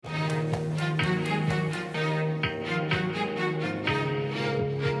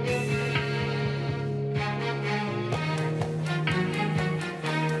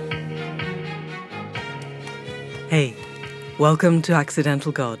Hey, welcome to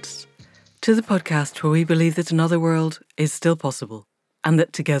Accidental Gods, to the podcast where we believe that another world is still possible and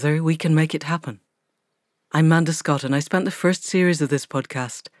that together we can make it happen. I'm Manda Scott, and I spent the first series of this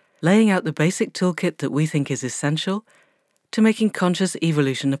podcast laying out the basic toolkit that we think is essential to making conscious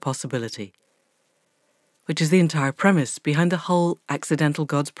evolution a possibility, which is the entire premise behind the whole Accidental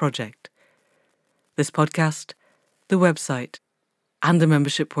Gods project. This podcast, the website, and the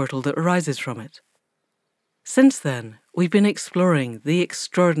membership portal that arises from it. Since then, we've been exploring the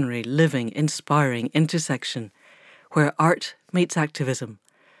extraordinary, living, inspiring intersection where art meets activism,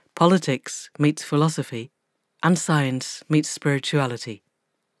 politics meets philosophy, and science meets spirituality.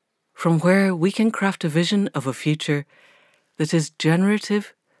 From where we can craft a vision of a future that is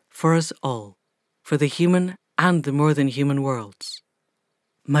generative for us all, for the human and the more than human worlds.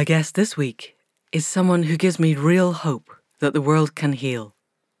 My guest this week is someone who gives me real hope that the world can heal.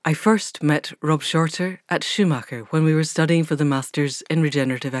 I first met Rob Shorter at Schumacher when we were studying for the Masters in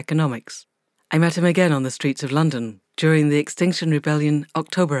Regenerative Economics. I met him again on the streets of London during the Extinction Rebellion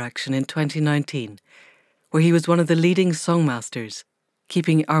October Action in 2019, where he was one of the leading songmasters,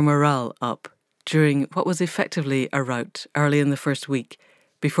 keeping our morale up during what was effectively a rout early in the first week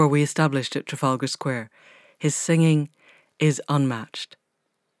before we established at Trafalgar Square. His singing is unmatched.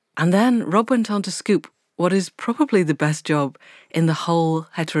 And then Rob went on to scoop what is probably the best job in the whole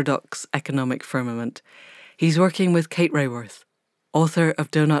heterodox economic firmament. He's working with Kate Raworth, author of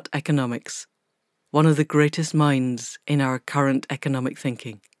Doughnut Economics, one of the greatest minds in our current economic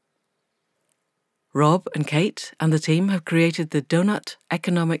thinking. Rob and Kate and the team have created the Doughnut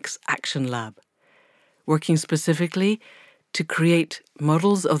Economics Action Lab, working specifically to create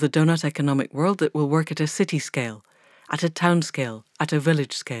models of the doughnut economic world that will work at a city scale, at a town scale, at a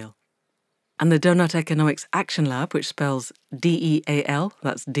village scale. And the Doughnut Economics Action Lab, which spells DEAL,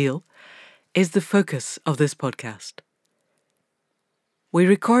 that's deal, is the focus of this podcast. We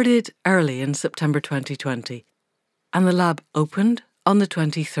recorded early in September 2020, and the lab opened on the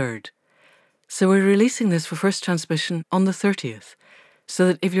 23rd. So we're releasing this for first transmission on the 30th, so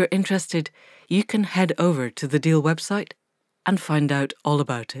that if you're interested, you can head over to the Deal website and find out all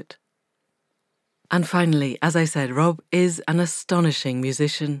about it. And finally, as I said, Rob is an astonishing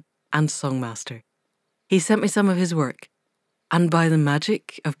musician and songmaster. He sent me some of his work, and by the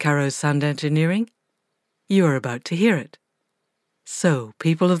magic of Caro's sound engineering, you are about to hear it. So,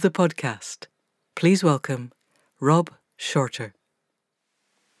 people of the podcast, please welcome Rob Shorter.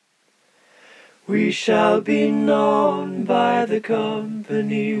 We shall be known by the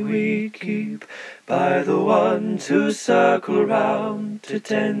company we keep, by the ones who circle round to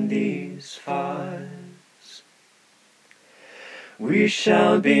tend these fires. We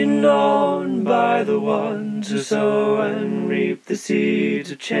shall be known by the ones who sow and reap the seeds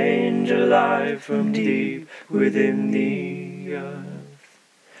of change alive from deep within the earth.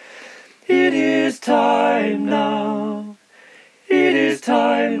 It is time now. It is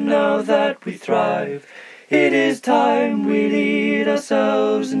time now that we thrive. It is time we lead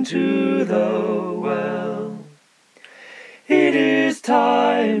ourselves into the well. It is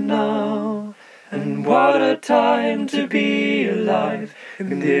time now, and what a time to be alive.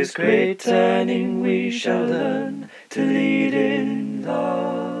 In this great turning we shall learn to lead in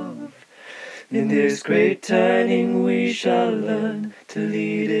love. In this great turning we shall learn to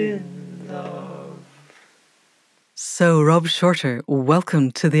lead in love. So, Rob Shorter,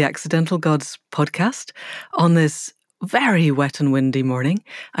 welcome to the Accidental Gods podcast on this very wet and windy morning.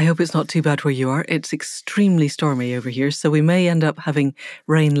 I hope it's not too bad where you are. It's extremely stormy over here, so we may end up having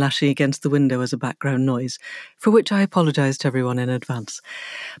rain lashing against the window as a background noise, for which I apologise to everyone in advance.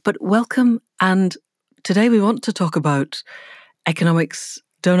 But welcome, and today we want to talk about economics,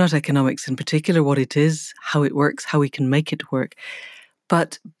 doughnut economics in particular, what it is, how it works, how we can make it work.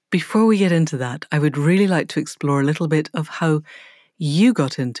 But before we get into that, I would really like to explore a little bit of how you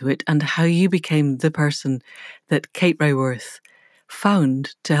got into it and how you became the person that Kate Raworth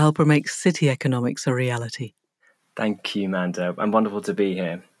found to help her make city economics a reality. Thank you, Manda. I'm wonderful to be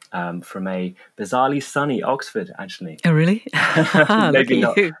here from a bizarrely sunny Oxford, actually. Oh, really?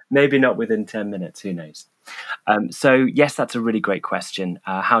 Maybe not within 10 minutes, who knows? So yes, that's a really great question.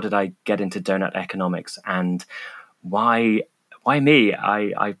 How did I get into doughnut economics, and why me?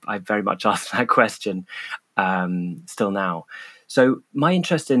 I very much ask that question still now. So my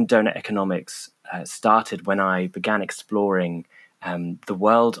interest in doughnut economics started when I began exploring the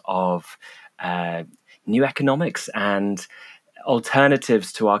world of new economics and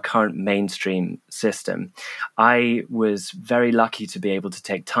alternatives to our current mainstream system. I was very lucky to be able to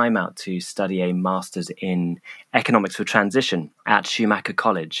take time out to study a master's in economics for transition at Schumacher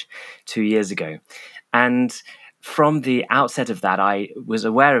College 2 years ago. And from the outset of that, I was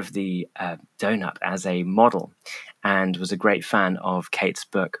aware of the donut as a model and was a great fan of Kate's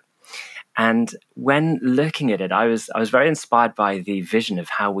book. And when looking at it, I was very inspired by the vision of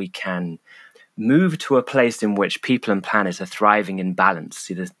how we can move to a place in which people and planet are thriving in balance,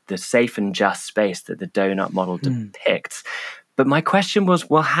 see the safe and just space that the donut model depicts. But my question was,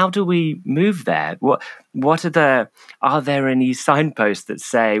 well, how do we move there? Are there any signposts that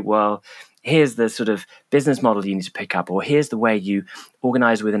say, well, here's the sort of business model you need to pick up, or here's the way you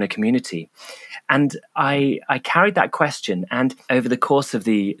organize within a community? And I carried that question. And over the course of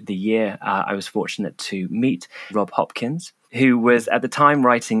the year, I was fortunate to meet Rob Hopkins, who was at the time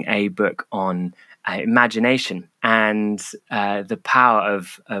writing a book on imagination and the power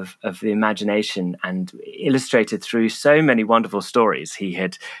of the imagination, and illustrated through so many wonderful stories he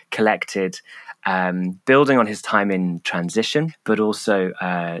had collected, building on his time in transition, but also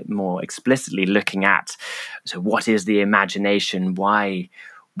more explicitly looking at, so what is the imagination? Why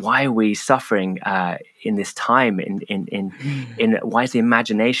are we suffering in this time? In why is the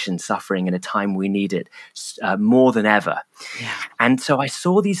imagination suffering in a time we need it more than ever? Yeah. And so I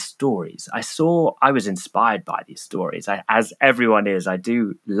saw these stories. I was inspired by these stories. As everyone is, I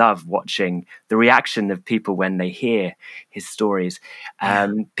do love watching the reaction of people when they hear his stories.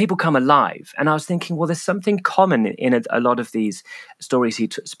 People come alive. And I was thinking, well, there's something common in a lot of these stories he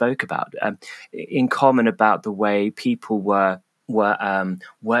spoke about, in common about the way people were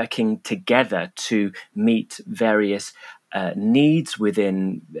working together to meet various needs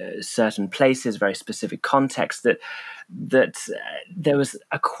within certain places, very specific contexts, that there was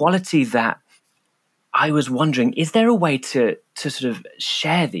a quality that I was wondering, is there a way to sort of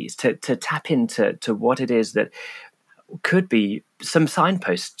share these, to tap into what it is that could be some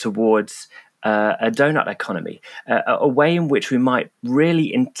signposts towards a donut economy, a way in which we might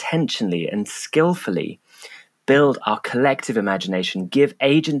really intentionally and skillfully build our collective imagination, give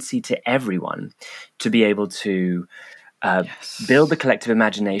agency to everyone to be able to build the collective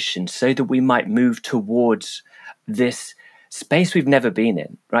imagination so that we might move towards this space we've never been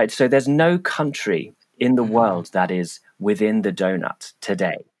in, right? So there's no country in the world that is within the donut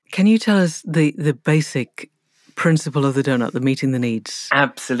today. Can you tell us the basic principle of the donut, the meeting the needs?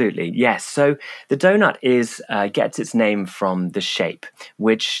 Absolutely, yes. So the donut gets its name from the shape,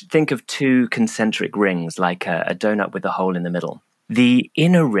 which, think of two concentric rings, like a donut with a hole in the middle. The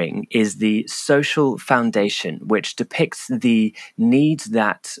inner ring is the social foundation, which depicts the needs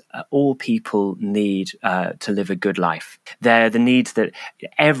that all people need to live a good life. They're the needs that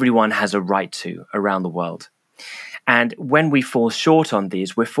everyone has a right to around the world. And when we fall short on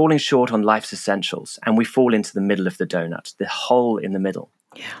these, we're falling short on life's essentials, and we fall into the middle of the donut, the hole in the middle.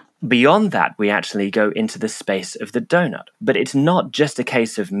 Yeah. Beyond that, we actually go into the space of the donut. But it's not just a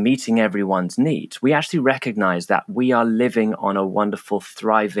case of meeting everyone's needs. We actually recognize that we are living on a wonderful,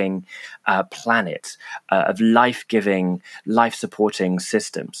 thriving planet of life-giving, life-supporting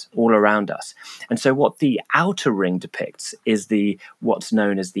systems all around us. And so what the outer ring depicts is what's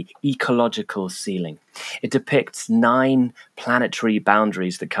known as the ecological ceiling. It depicts 9 planetary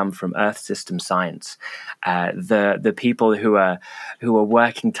boundaries that come from Earth system science. The people who are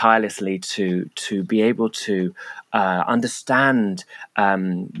working tirelessly to be able to understand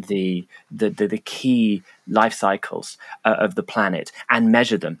the key life cycles of the planet and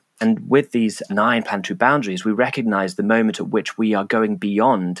measure them. And with these 9 planetary boundaries, we recognize the moment at which we are going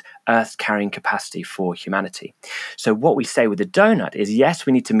beyond Earth's carrying capacity for humanity. So what we say with the donut is, yes,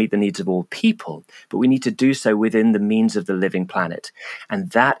 we need to meet the needs of all people, but we need to do so within the means of the living planet. And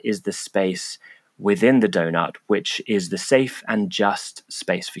that is the space within the donut, which is the safe and just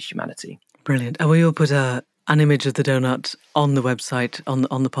space for humanity. Brilliant. And we will put an image of the donut on the website,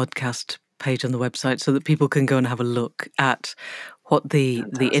 on the podcast page on the website, so that people can go and have a look at what the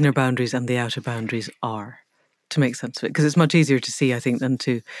inner boundaries and the outer boundaries are, to make sense of it. Because it's much easier to see, I think, than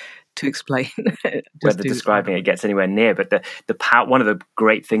to explain. Whether describing it gets anywhere near, but the one of the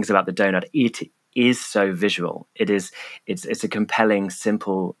great things about the donut, it is so visual. It's a compelling,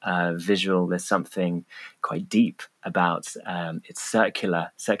 simple visual. There's something quite deep about its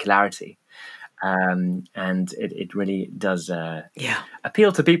circularity. And it really does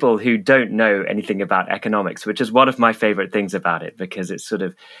appeal to people who don't know anything about economics, which is one of my favorite things about it, because it's sort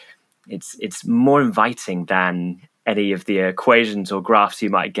of it's more inviting than any of the equations or graphs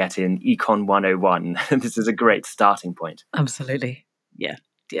you might get in Econ 101. This is a great starting point. Absolutely. Yeah.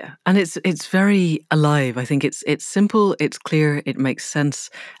 And it's very alive. I think it's simple, it's clear, it makes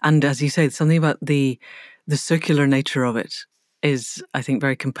sense. And as you say, something about the circular nature of it is, I think,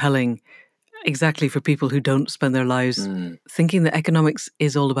 very compelling. exactly for people who don't spend their lives thinking that economics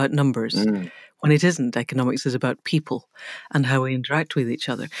is all about numbers. When it isn't. Economics is about people and how we interact with each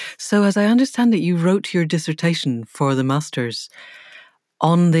other. So as I understand it, you wrote your dissertation for the Masters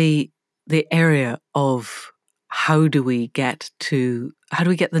on the area of how do we get the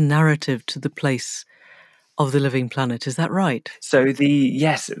narrative to the place of the living planet. Is that right? So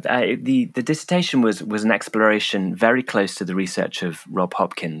the dissertation was an exploration very close to the research of Rob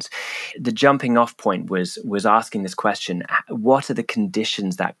Hopkins. The jumping off point was asking this question: what are the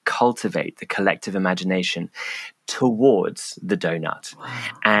conditions that cultivate the collective imagination towards the donut? Wow.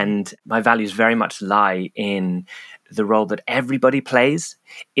 And my values very much lie in the role that everybody plays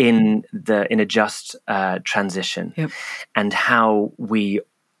in a just transition, and how we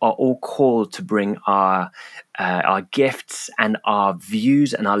are all called to bring our gifts and our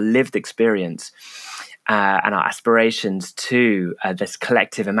views and our lived experience and our aspirations to this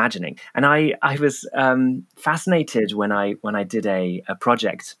collective imagining. And I was fascinated when I did a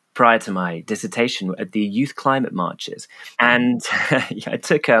project prior to my dissertation at the youth climate marches, and I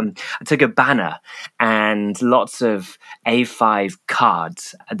took a banner and lots of A5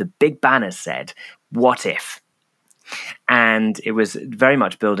 cards, and the big banner said, "What if?" And it was very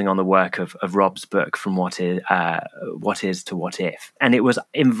much building on the work of Rob's book, From What Is to What If. And it was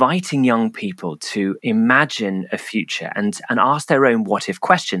inviting young people to imagine a future and ask their own what if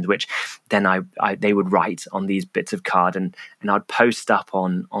questions, which then they would write on these bits of card and I'd post up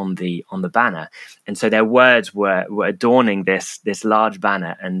on the banner. And so their words were adorning this large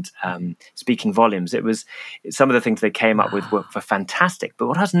banner and speaking volumes. It was some of the things they came up with were fantastic. But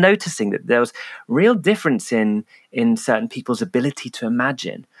what I was noticing that there was real difference in certain people's ability to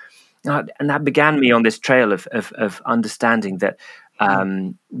imagine. And that began me on this trail of understanding that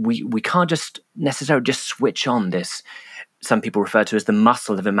we can't just necessarily just switch on this, some people refer to as the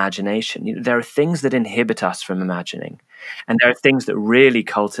muscle of imagination. You know, there are things that inhibit us from imagining, and there are things that really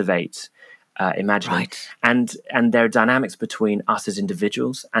cultivate imagining. Right. And there are dynamics between us as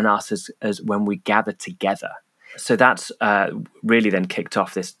individuals and us as when we gather together. So that's really then kicked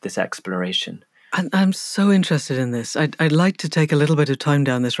off this exploration. And I'm so interested in this. I'd like to take a little bit of time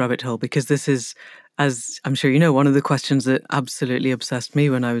down this rabbit hole, because this is, as I'm sure you know, one of the questions that absolutely obsessed me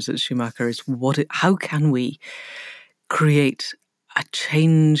when I was at Schumacher is how can we create a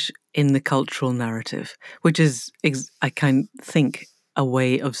change in the cultural narrative, which is, I kind of think, a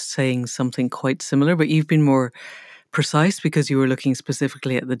way of saying something quite similar, but you've been more precise because you were looking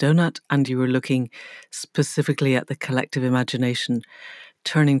specifically at the donut and you were looking specifically at the collective imagination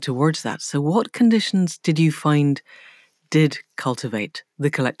turning towards that. So what conditions did you find did cultivate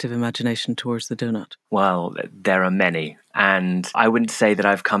the collective imagination towards the donut? Well, there are many. And I wouldn't say that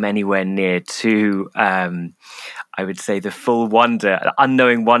I've come anywhere near to, I would say, the full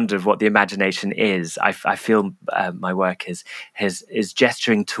unknowing wonder of what the imagination is. I feel my work is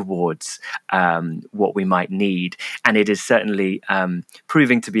gesturing towards what we might need. And it is certainly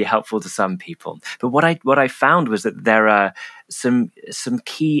proving to be helpful to some people. But what I found was that there are some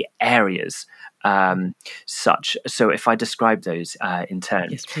key areas. So if I describe those in turn,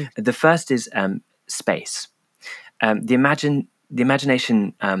 yes, please. The first is space. The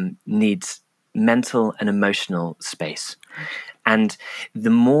imagination needs mental and emotional space, and the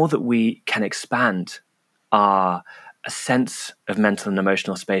more that we can expand a sense of mental and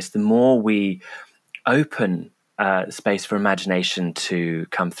emotional space, the more we open space for imagination to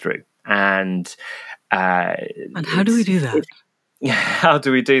come through. And how do we do that? How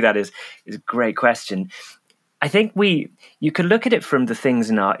do we do that is a great question. I think you could look at it from the things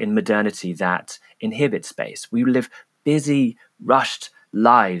in modernity that inhibit space. We live busy, rushed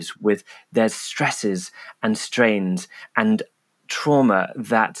lives with their stresses and strains and trauma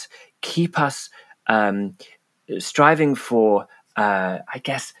that keep us striving for, I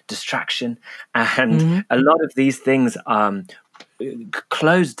guess, distraction. And a lot of these things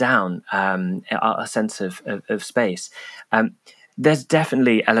close down a sense of space. There's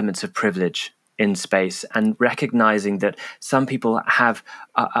definitely elements of privilege in space, and recognizing that some people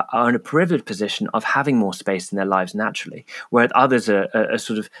are in a privileged position of having more space in their lives naturally, where others are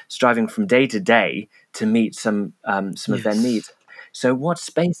sort of striving from day to day to meet some of their needs. So what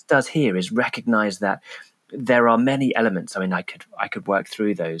space does here is recognize that there are many elements. I mean, I could work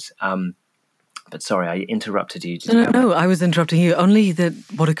through those. But sorry, I interrupted you. No, I was interrupting you. Only that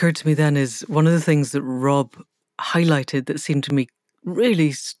what occurred to me then is one of the things that Rob highlighted that seemed to me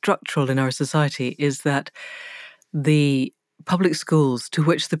really structural in our society is that the public schools to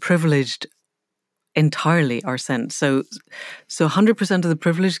which the privileged entirely are sent. So 100% of the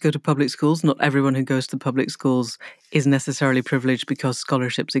privileged go to public schools. Not everyone who goes to public schools is necessarily privileged because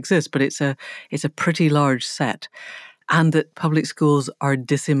scholarships exist, but it's a pretty large set. And that public schools are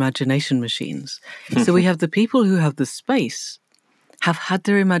disimagination machines. So we have the people who have the space have had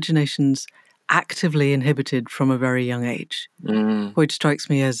their imaginations actively inhibited from a very young age, which strikes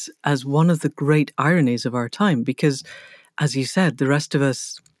me as one of the great ironies of our time. Because, as you said, the rest of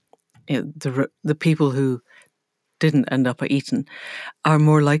us, the people who didn't end up at Eton, are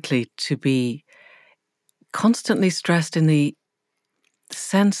more likely to be constantly stressed in the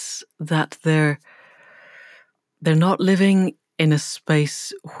sense that they're not living in a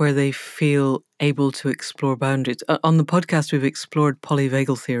space where they feel able to explore boundaries. On the podcast, we've explored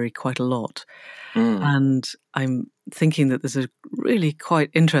polyvagal theory quite a lot. And I'm thinking that this is really quite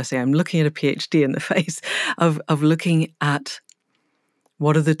interesting. I'm looking at a PhD in the face of looking at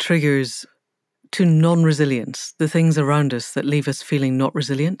what are the triggers to non-resilience, the things around us that leave us feeling not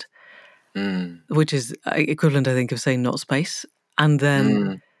resilient, which is equivalent, I think, of saying not space. And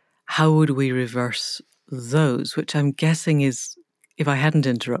then how would we reverse those, which I'm guessing is, if I hadn't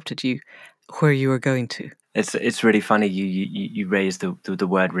interrupted you, where you were going to. It's really funny you raised the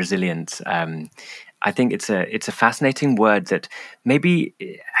word resilience. I think it's a fascinating word that maybe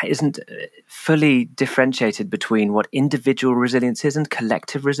isn't fully differentiated between what individual resilience is and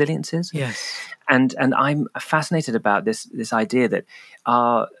collective resilience is. Yes, and I'm fascinated about this idea that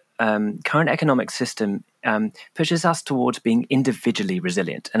our current economic system pushes us towards being individually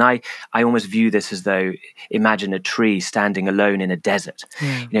resilient. And I almost view this as though, imagine a tree standing alone in a desert.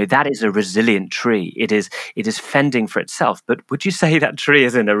 That is a resilient tree. It is fending for itself. But would you say that tree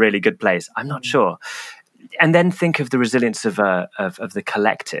is in a really good place? I'm not sure. And then think of the resilience of the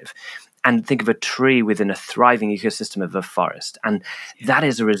collective. And think of a tree within a thriving ecosystem of a forest. And that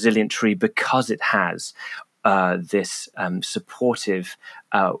is a resilient tree because it has this supportive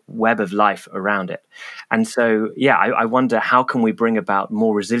web of life around it. And so, I wonder, how can we bring about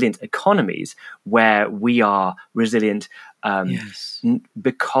more resilient economies where we are resilient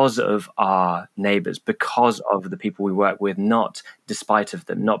because of our neighbors, because of the people we work with, not despite of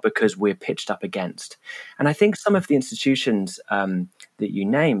them, not because we're pitched up against. And I think some of the institutions that you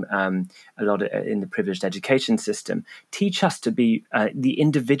name, a lot in the privileged education system, teach us to be the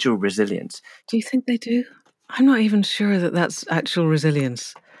individual resilient. Do you think they do? I'm not even sure that that's actual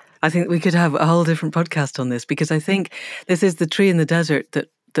resilience. I think we could have a whole different podcast on this, because I think this is the tree in the desert that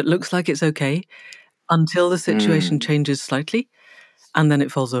looks like it's okay until the situation changes slightly, and then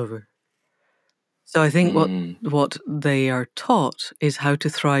it falls over. So I think what they are taught is how to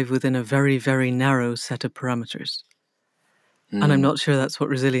thrive within a very, very narrow set of parameters. And I'm not sure that's what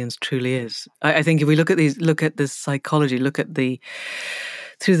resilience truly is. I think if we look at this psychology,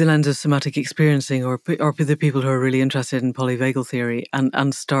 through the lens of somatic experiencing, or the people who are really interested in polyvagal theory,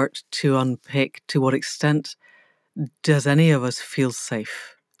 and start to unpick to what extent does any of us feel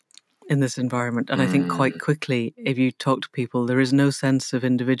safe in this environment. And I think quite quickly, if you talk to people, there is no sense of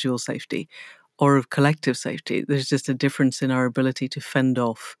individual safety or of collective safety. There's just a difference in our ability to fend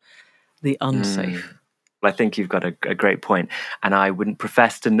off the unsafe. I think you've got a great point, and I wouldn't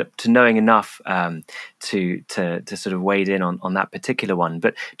profess to knowing enough to sort of wade in on that particular one.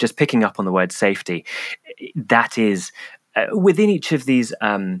 But just picking up on the word safety, that is within each of these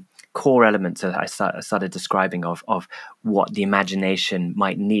core elements that I started describing of what the imagination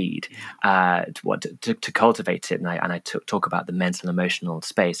might need to cultivate it, and I talk about the mental and emotional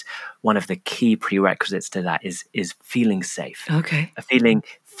space. One of the key prerequisites to that is feeling safe. Okay, feeling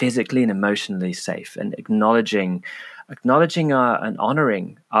physically and emotionally safe, and acknowledging and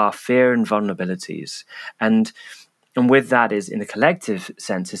honoring our fear and vulnerabilities, and with that is, in the collective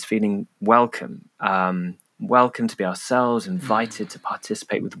sense, is feeling welcome. Welcome to be ourselves, invited to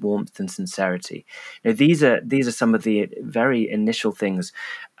participate with warmth and sincerity. These are some of the very initial things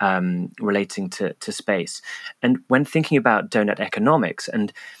relating to space. And when thinking about donut economics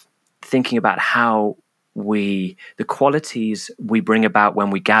and thinking about how the qualities we bring about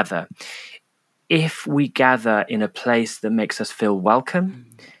when we gather, if we gather in a place that makes us feel welcome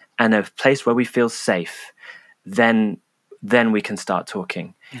and a place where we feel safe, then we can start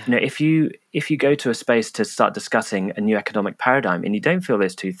talking. If you go to a space to start discussing a new economic paradigm and you don't feel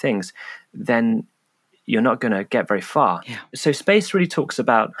those two things, then you're not going to get very far. So space really talks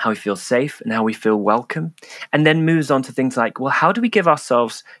about how we feel safe and how we feel welcome, and then moves on to things like, well, how do we give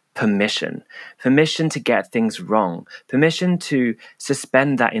ourselves permission to get things wrong, permission to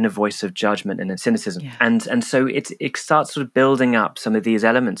suspend that inner voice of judgment and cynicism. And so it starts sort of building up some of these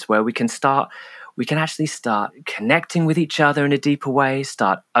elements where we can start we can actually start connecting with each other in a deeper way,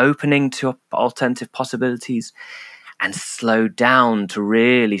 start opening to alternative possibilities, and slow down to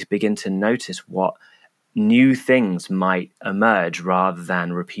really begin to notice what new things might emerge rather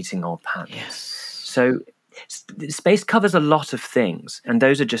than repeating old patterns. Yes. So space covers a lot of things, and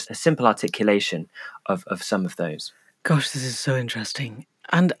those are just a simple articulation of some of those. Gosh, this is so interesting.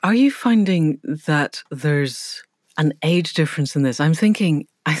 And are you finding that there's an age difference in this? I'm thinking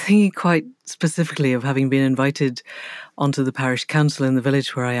quite specifically of having been invited onto the parish council in the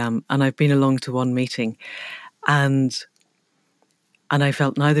village where I am, and I've been along to one meeting, and I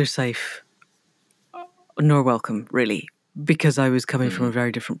felt neither safe nor welcome, really, because I was coming from a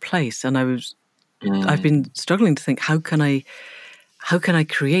very different place, and I've been struggling to think, how can I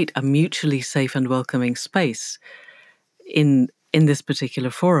create a mutually safe and welcoming space in this particular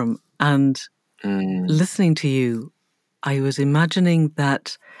forum? And listening to you, I was imagining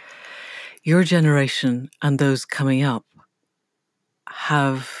that your generation and those coming up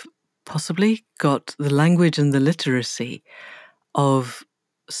have possibly got the language and the literacy of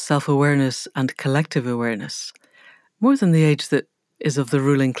self-awareness and collective awareness more than the age that is of the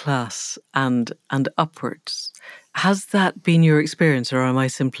ruling class and upwards. Has that been your experience, or am I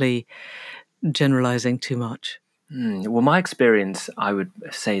simply generalizing too much? Well, my experience, I would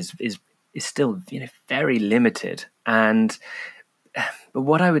say, is still very limited. But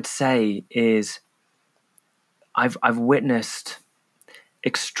what I would say is, I've witnessed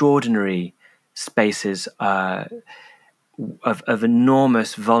extraordinary spaces of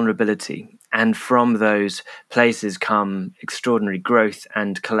enormous vulnerability, and from those places come extraordinary growth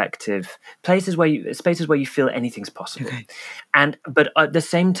and collective spaces where you feel anything's possible. Okay. But at the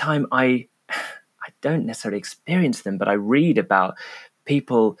same time, I don't necessarily experience them, but I read about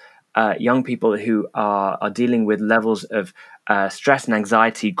people, young people who are dealing with levels of stress and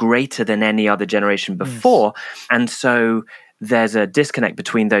anxiety greater than any other generation before. Yes. And so there's a disconnect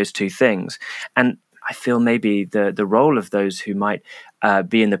between those two things. And I feel maybe the role of those who might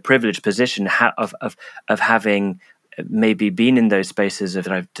be in the privileged position of having maybe been in those spaces that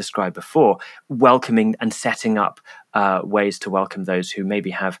I've described before, welcoming and setting up ways to welcome those who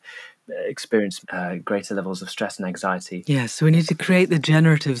maybe have experienced greater levels of stress and anxiety. Yes, so we need to create the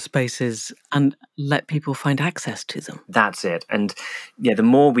generative spaces and let people find access to them. That's it. And the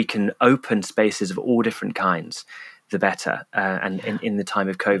more we can open spaces of all different kinds, the better. And in the time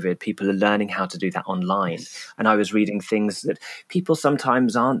of COVID, people are learning how to do that online. Yes. And I was reading things that people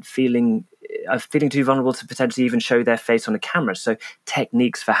sometimes are feeling too vulnerable to potentially even show their face on a camera. So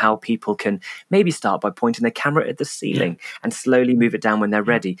techniques for how people can maybe start by pointing their camera at the ceiling and slowly move it down when they're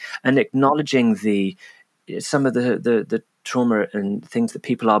ready, and acknowledging some of the trauma and things that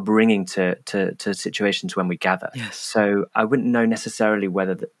people are bringing to situations when we gather. Yes. So I wouldn't know necessarily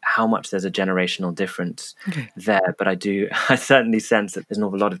how much there's a generational difference there, but I certainly sense that there's an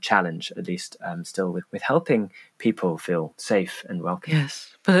awful lot of challenge, at least still with helping people feel safe and welcome.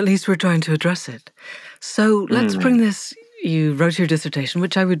 Yes, but at least we're trying to address it. So let's bring this. You wrote your dissertation,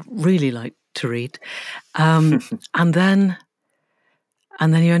 which I would really like to read, and then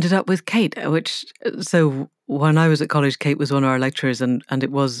you ended up with Kate, so when I was at college, Kate was one of our lecturers, and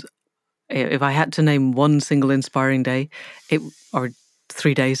it was, if I had to name one single inspiring day, or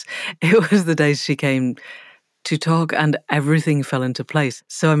 3 days, it was the days she came to talk and everything fell into place.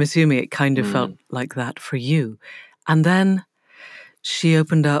 So I'm assuming it kind of felt like that for you. And then she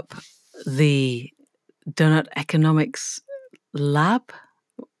opened up the Donut Economics Lab.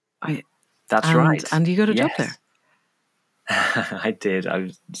 That's right. And you got a job there. I did. I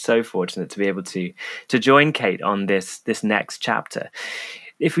was so fortunate to be able to join Kate on this next chapter.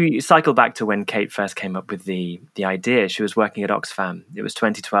 If we cycle back to when Kate first came up with the idea, she was working at Oxfam. It was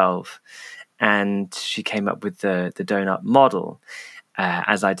 2012, and she came up with the donut model,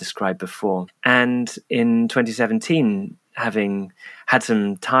 as I described before. And in 2017, having had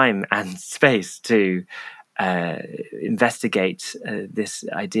some time and space to investigate this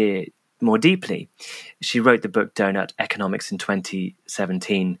idea more deeply, she wrote the book Donut Economics in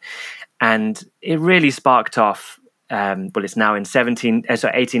 2017, and it really sparked off. It's now in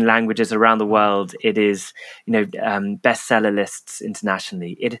 18 languages around the world. It is, bestseller lists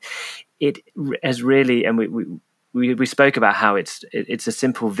internationally. It has really, and we spoke about how it's a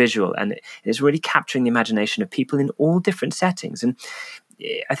simple visual, and it's really capturing the imagination of people in all different settings. And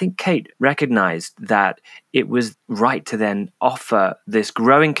I think Kate recognized that it was right to then offer this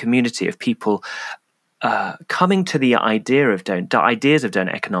growing community of people coming to the ideas of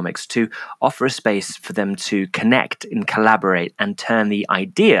donut economics, to offer a space for them to connect and collaborate and turn the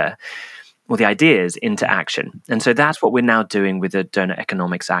ideas into action. And so that's what we're now doing with the Donut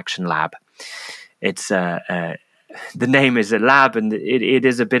Economics Action Lab. It's the name is a lab, and it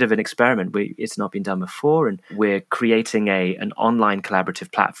is a bit of an experiment. It's not been done before, and we're creating an online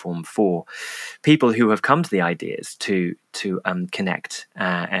collaborative platform for people who have come to the ideas to connect,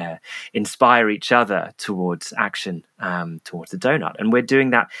 inspire each other towards action, towards the donut. And we're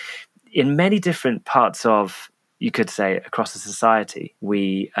doing that in many different parts of, you could say, across the society.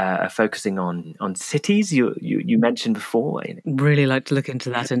 We are focusing on cities. You mentioned before. Really like to look into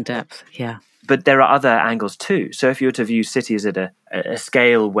that in depth. Yeah. But there are other angles too. So if you were to view cities at a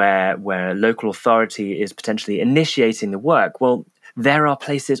scale where local authority is potentially initiating the work, well, there are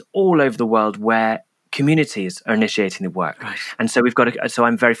places all over the world where communities are initiating the work. Right. And so so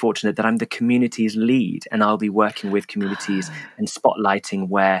I'm very fortunate that I'm the community's lead, and I'll be working with communities and spotlighting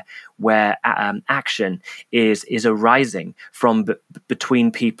where action is arising from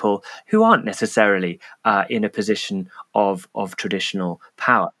between people who aren't necessarily in a position of traditional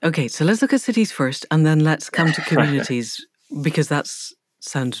power. Okay, so let's look at cities first, and then let's come to communities, because that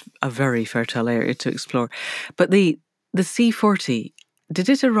sounds a very fertile area to explore. But the C40, did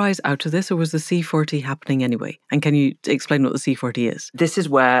it arise out of this, or was the C40 happening anyway? And can you explain what the C40 is? This is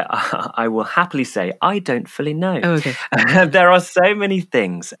where I will happily say I don't fully know. Oh, okay. There are so many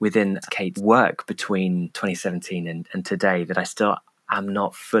things within Kate's work between 2017 and today that I still am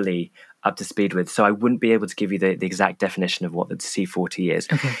not fully up to speed with. So I wouldn't be able to give you the exact definition of what the C40 is.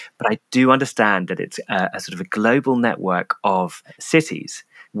 Okay. But I do understand that it's a sort of a global network of cities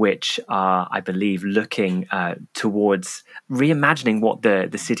which are, I believe, looking towards reimagining what the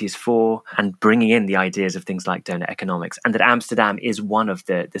city is for and bringing in the ideas of things like donut economics, and that Amsterdam is one of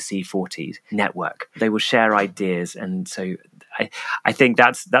the C40 network. They will share ideas, and so I think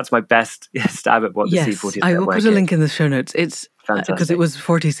that's my best stab at what the C40 network is. I will put a link in the show notes. It's because it was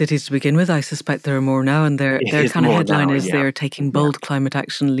 40 cities to begin with. I suspect there are more now, and their kind of headline is they're taking bold climate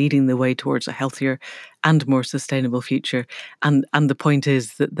action, leading the way towards a healthier and more sustainable future. And the point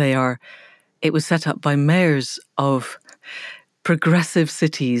is that it was set up by mayors of progressive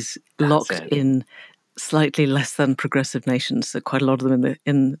cities locked in slightly less than progressive nations. So quite a lot of them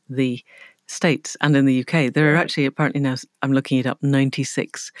in the States and in the UK. There are actually, apparently now, I'm looking it up,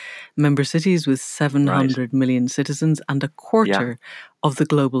 96 member cities with 700 million citizens and a quarter of the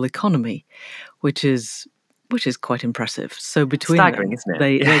global economy, which is quite impressive. So between them, isn't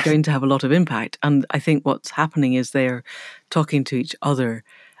it? they're going to have a lot of impact. And I think what's happening is they're talking to each other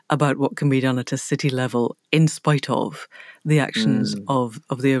about what can be done at a city level in spite of the actions of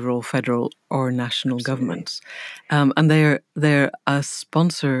the overall federal or national governments. And they're a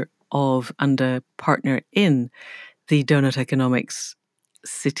sponsor of and a partner in the Donut Economics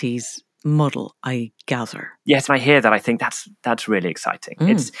Cities model, I gather. Yes, I hear that. I think that's really exciting.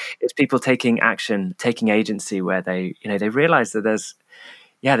 It's people taking action, taking agency, where they realize that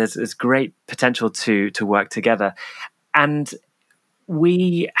there's great potential to work together. And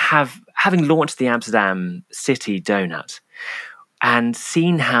we having launched the Amsterdam City Donut and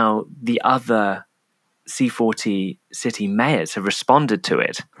seen how the other C40 city mayors have responded to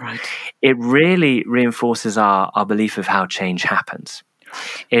it, it really reinforces our belief of how change happens,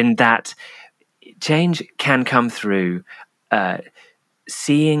 in that change can come through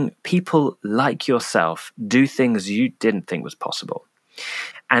seeing people like yourself do things you didn't think was possible.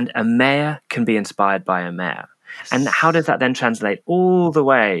 And a mayor can be inspired by a mayor. And how does that then translate all the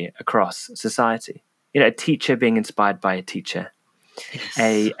way across society? A teacher being inspired by a teacher.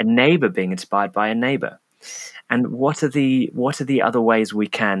 A neighbor being inspired by a neighbor. And what are the other ways we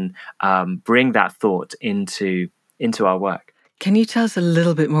can bring that thought into our work? Can you tell us a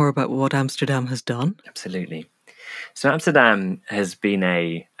little bit more about what Amsterdam has done? Absolutely. So Amsterdam has been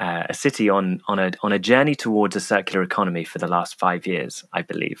a city on a journey towards a circular economy for the last 5 years, I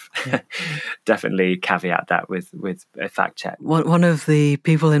believe. Definitely caveat that with a fact check. One of the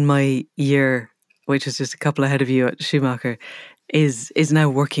people in my year, which is just a couple ahead of you at Schumacher, is now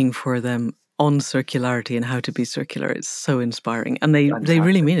working for them on circularity and how to be circular. It's so inspiring. And they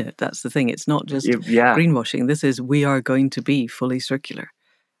really mean it. That's the thing. It's not just greenwashing. This is, we are going to be fully circular.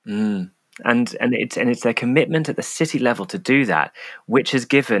 And it's their commitment at the city level to do that, which has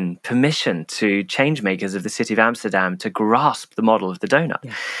given permission to change makers of the city of Amsterdam to grasp the model of the donut.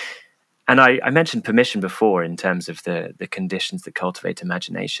 Yeah. And I mentioned permission before in terms of the conditions that cultivate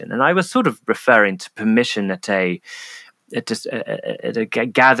imagination. And I was sort of referring to permission at a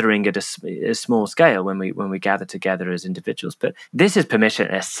gathering at a small scale when we gather together as individuals, but this is permission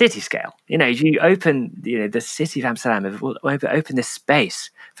at a city scale. You open the city of Amsterdam will open this space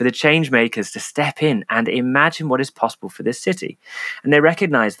for the change makers to step in and imagine what is possible for this city, and they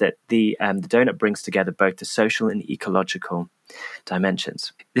recognize that the donut brings together both the social and ecological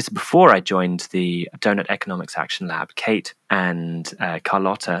dimensions. This is before I joined the Donut Economics Action Lab. Kate and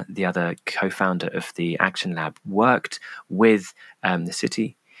Carlotta, the other co-founder of the Action Lab, worked with the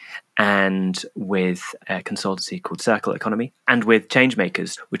city and with a consultancy called Circle Economy, and with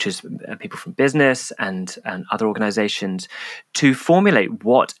changemakers, which is people from business and other organizations, to formulate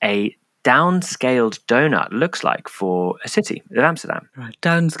what a downscaled donut looks like for a city of Amsterdam. Right.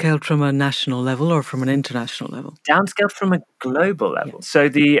 Downscaled from a national level or from an international level? Downscaled from a global level. Yeah. So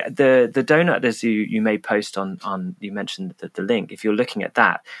the donut, as you may post on you mentioned the link, if you're looking at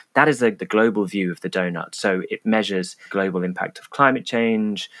that is the global view of the donut. So it measures global impact of climate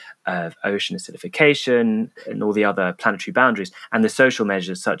change, of ocean acidification, and all the other planetary boundaries, and the social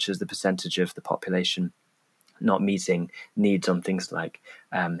measures such as the percentage of the population not meeting needs on things like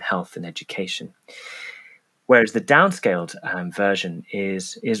health and education. Whereas the downscaled version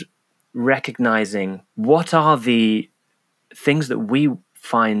is recognizing what are the things that we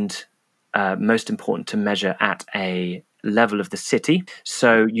find most important to measure at a level of the city.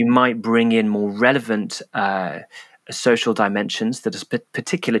 So you might bring in more relevant social dimensions that are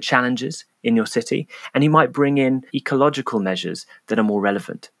particular challenges in your city, and you might bring in ecological measures that are more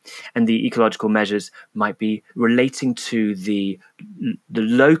relevant. And the ecological measures might be relating to the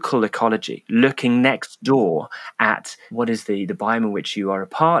local ecology, looking next door at what is the biome in which you are a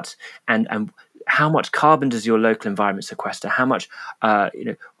part, and how much carbon does your local environment sequester, how much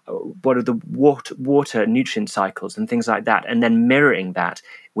what are the water nutrient cycles and things like that, and then mirroring that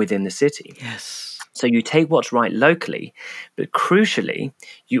within the city. Yes. So you take what's right locally, but crucially,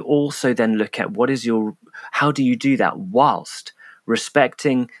 you also then look at how do you do that whilst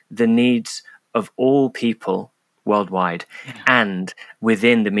respecting the needs of all people worldwide and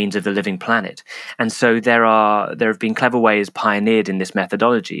within the means of the living planet. And so there have been clever ways pioneered in this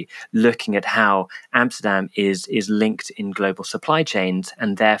methodology, looking at how Amsterdam is linked in global supply chains,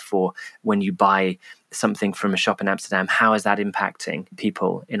 and therefore when you buy something from a shop in Amsterdam, how is that impacting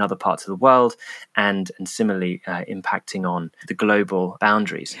people in other parts of the world, and similarly impacting on the global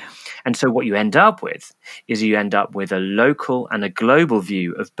boundaries. Yeah. And so what you end up with is a local and a global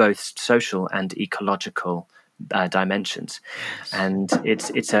view of both social and ecological dimensions. Yes. And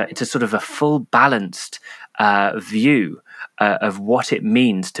it's a sort of a full balanced view of what it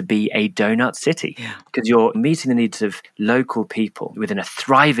means to be a donut city, because you're meeting the needs of local people within a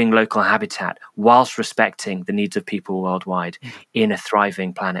thriving local habitat whilst respecting the needs of people worldwide in a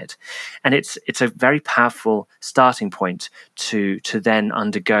thriving planet. And it's a very powerful starting point to then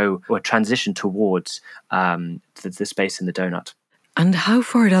undergo or transition towards the space in the donut. And how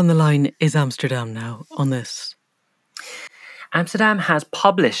far down the line is Amsterdam now on this? Amsterdam has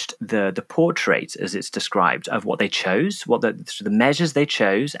published the portrait, as it's described, of what they chose, what the measures they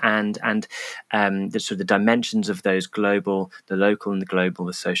chose, and the sort of the dimensions of those the local and the global,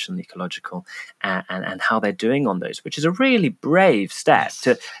 the social and ecological, and how they're doing on those, which is a really brave step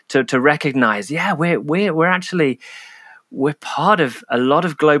to recognize. Yeah, we're actually. We're part of a lot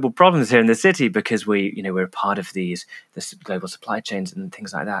of global problems here in the city because we're part of this global supply chains and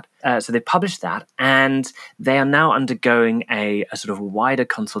things like that. So they published that, and they are now undergoing a sort of wider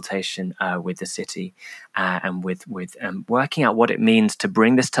consultation with the city and with working out what it means to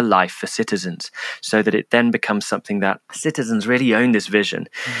bring this to life for citizens, so that it then becomes something that citizens really own this vision.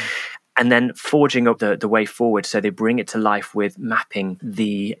 And then forging up the way forward, so they bring it to life with mapping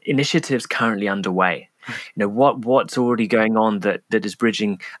the initiatives currently underway. What's already going on that is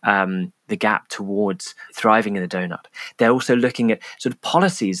bridging the gap towards thriving in the donut. They're also looking at sort of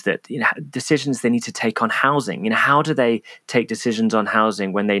policies that decisions they need to take on housing. How do they take decisions on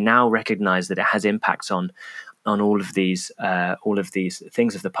housing when they now recognize that it has impacts on all of these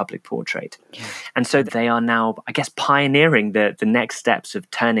things of the public portrait. Yeah. And so they are now, I guess, pioneering the next steps of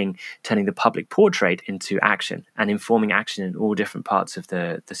turning the public portrait into action and informing action in all different parts of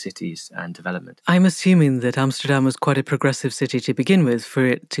the cities and development. I'm assuming that Amsterdam was quite a progressive city to begin with for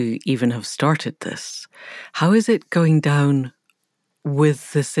it to even have started this. How is it going down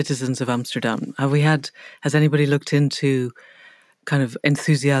with the citizens of Amsterdam? Has anybody looked into kind of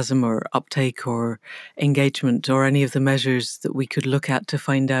enthusiasm or uptake or engagement or any of the measures that we could look at to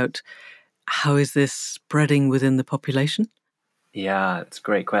find out how is this spreading within the population? Yeah, that's a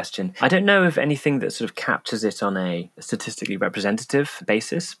great question. I don't know of anything that sort of captures it on a statistically representative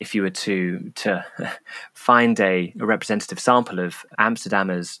basis. If you were to find a representative sample of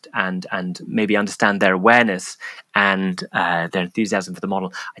Amsterdammers and maybe understand their awareness and their enthusiasm for the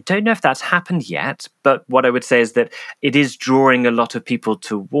model, I don't know if that's happened yet. But what I would say is that it is drawing a lot of people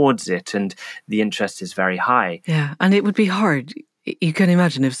towards it, and the interest is very high. Yeah, and it would be hard. you can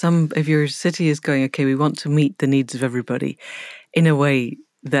imagine if your city is going, okay, we want to meet the needs of everybody in a way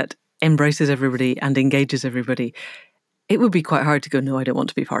that embraces everybody and engages everybody, it would be quite hard to go, no, I don't want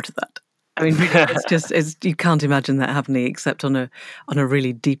to be part of that. I mean, really, you can't imagine that happening except on a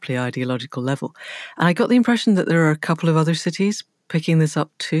really deeply ideological level. And I got the impression that there are a couple of other cities picking this up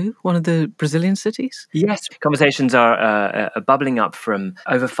too, one of the Brazilian cities? Yes, conversations are bubbling up from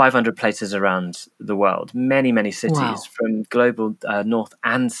over 500 places around the world, many, many cities from global north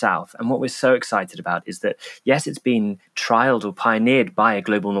and south. And what we're so excited about is that, yes, it's been trialed or pioneered by a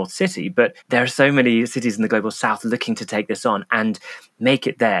global north city, but there are so many cities in the global south looking to take this on and make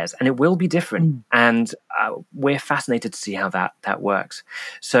it theirs. And it will be different. And we're fascinated to see how that works.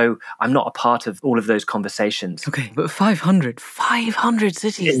 So I'm not a part of all of those conversations. Okay, but 500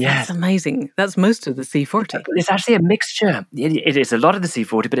 cities, yes. That's amazing. That's most of the C40. It's actually a mixture. It is a lot of the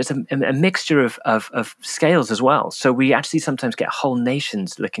C40, but it's a mixture of scales as well. So we actually sometimes get whole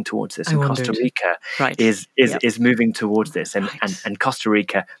nations looking towards this. And Costa Rica is moving towards this. And Costa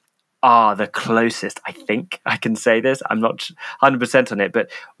Rica are the closest, I think I can say this, I'm not 100% on it,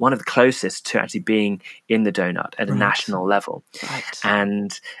 but one of the closest to actually being in the donut at a national level.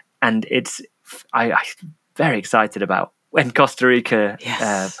 And it's, I'm very excited about when Costa Rica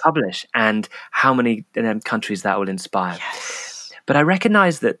publish and how many countries that will inspire. Yes. But I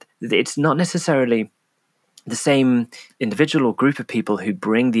recognize that it's not necessarily the same individual or group of people who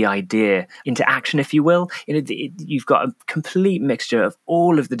bring the idea into action, if you will. You've got a complete mixture of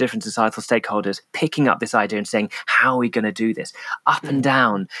all of the different societal stakeholders picking up this idea and saying, how are we going to do this? Up and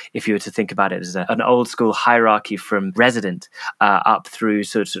down, if you were to think about it as an old school hierarchy from resident up through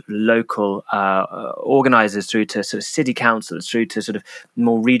sort of local organizers, through to sort of city councils, through to sort of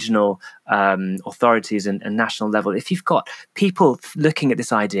more regional authorities and national level. If you've got people looking at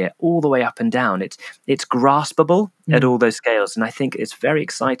this idea all the way up and down, it's graspable at all those scales. And I think it's very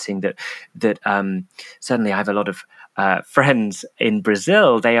exciting that certainly I have a lot of friends in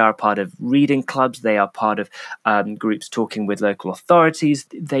Brazil. They are part of reading clubs. They are part of groups talking with local authorities.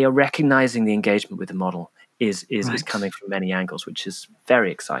 They are recognizing the engagement with the model is coming from many angles, which is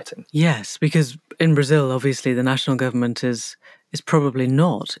very exciting. Yes, because in Brazil, obviously, the national government is probably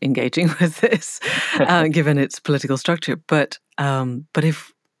not engaging with this, given its political structure. But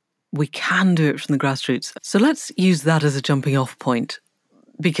if we can do it from the grassroots, so let's use that as a jumping off point,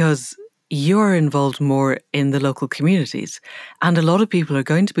 because you're involved more in the local communities, and a lot of people are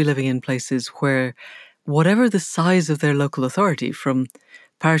going to be living in places where, whatever the size of their local authority, from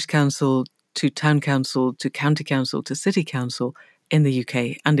parish council to town council to county council to city council in the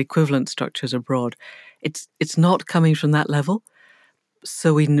UK and equivalent structures abroad, it's not coming from that level.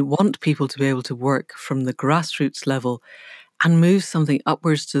 So we want people to be able to work from the grassroots level and move something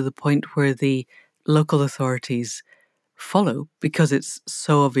upwards to the point where the local authorities follow, because it's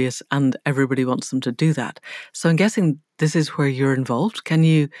so obvious and everybody wants them to do that. So I'm guessing this is where you're involved. Can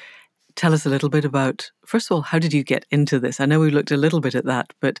you tell us a little bit about, first of all, how did you get into this? I know we looked a little bit at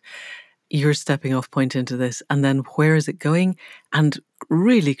that, but your stepping off point into this, and then where is it going? And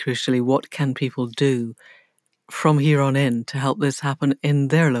really crucially, what can people do from here on in to help this happen in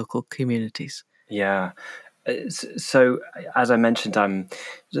their local communities? Yeah. So, as I mentioned, I'm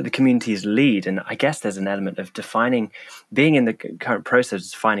the community's lead, and I guess there's an element of being in the current process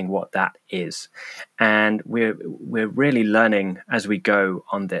of defining what that is, and we're really learning as we go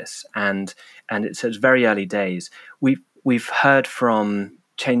on this, and it's very early days. We've heard from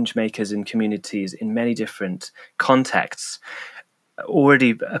change makers in communities in many different contexts,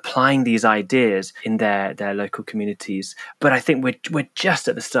 already applying these ideas in their local communities. But I think we're just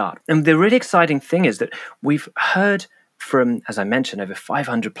at the start. And the really exciting thing is that we've heard from, as I mentioned, over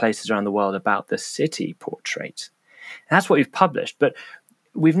 500 places around the world about the city portrait. And that's what we've published, but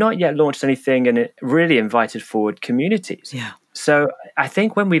we've not yet launched anything and it really invited forward communities. Yeah. So I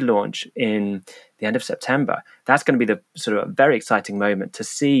think when we launch in the end of September, that's going to be the sort of very exciting moment to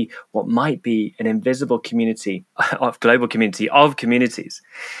see what might be an invisible community, of global community of communities,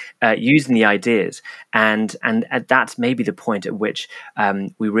 using the ideas, and that's maybe the point at which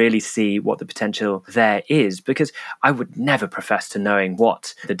we really see what the potential there is. Because I would never profess to knowing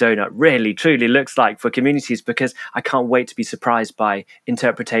what the donut really truly looks like for communities, because I can't wait to be surprised by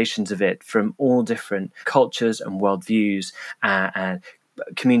interpretations of it from all different cultures and worldviews and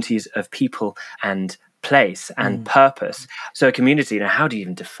communities of people and place and purpose. So a community, how do you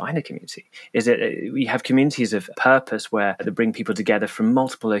even define a community? Is it, we have communities of purpose where they bring people together from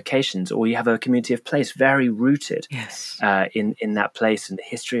multiple locations, or you have a community of place very rooted in that place and the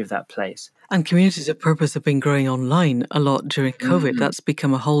history of that place. And communities of purpose have been growing online a lot during COVID. That's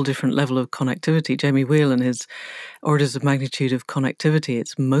become a whole different level of connectivity. Jamie Wheal and his orders of magnitude of connectivity,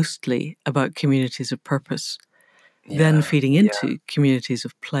 it's mostly about communities of purpose, then feeding into communities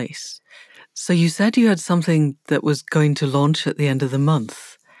of place. So you said you had something that was going to launch at the end of the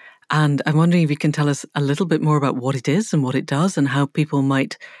month. And I'm wondering if you can tell us a little bit more about what it is and what it does and how people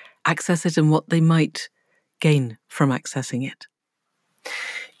might access it and what they might gain from accessing it.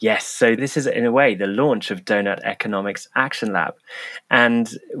 Yes, so this is in a way the launch of Doughnut Economics Action Lab. And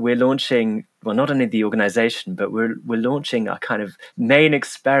we're launching, well, not only the organization, but we're launching our kind of main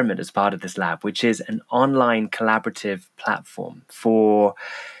experiment as part of this lab, which is an online collaborative platform for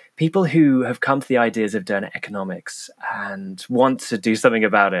people who have come to the ideas of Doughnut Economics and want to do something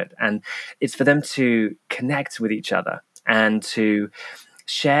about it. And it's for them to connect with each other and to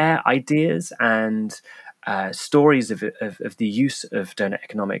share ideas and stories of the use of Doughnut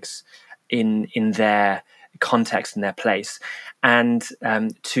Economics in their context and their place, and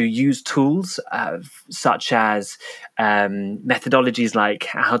to use tools such as methodologies like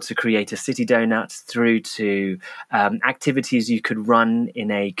how to create a city donut, through to activities you could run in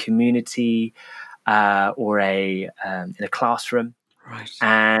a community or in a classroom. Right.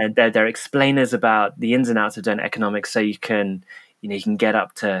 And they're explainers about the ins and outs of Doughnut Economics, so you can get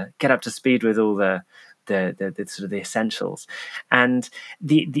up to speed with all the sort of the essentials. And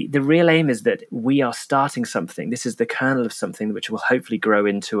the real aim is that we are starting something. This is the kernel of something which will hopefully grow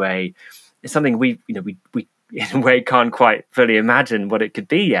into something we in a way can't quite fully imagine what it could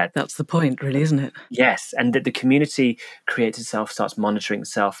be yet. That's the point, really, isn't it? Yes, and that the community creates itself, starts monitoring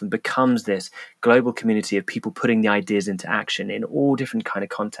itself, and becomes this global community of people putting the ideas into action in all different kind of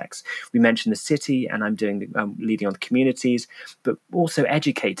contexts. We mentioned the city, and I'm leading on the communities, but also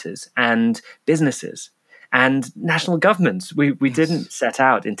educators and businesses and national governments. We didn't set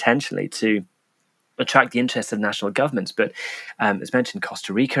out intentionally to attract the interest of national governments, but as mentioned,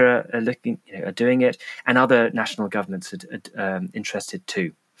 Costa Rica are doing it, and other national governments are interested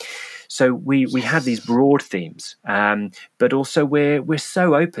too. So we have these broad themes, but also we're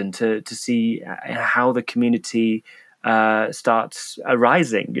so open to see how the community starts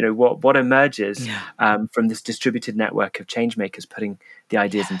arising. What emerges from this distributed network of change makers putting the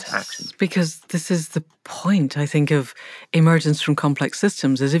ideas into action. Because this is the point, I think, of emergence from complex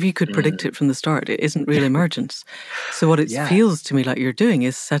systems, is if you could predict it from the start, it isn't real emergence. So what it feels to me like you're doing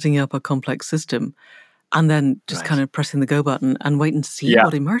is setting up a complex system and then just kind of pressing the go button and wait and see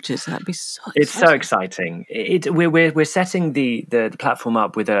what emerges. That'd be so exciting. It's so exciting. We're setting the platform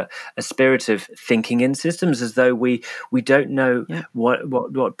up with a spirit of thinking in systems, as though we don't know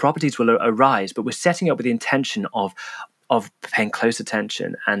what properties will arise, but we're setting up with the intention of paying close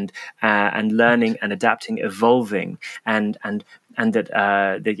attention and learning and adapting, evolving, and that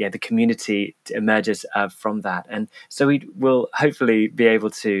the community emerges from that. And so we will hopefully be able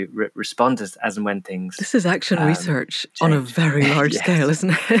to respond as and when things. This is action research on a very large scale,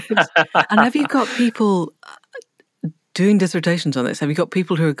 isn't it? And have you got people doing dissertations on this? Have you got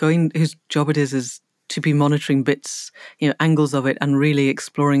people who are whose job it is to be monitoring bits, angles of it, and really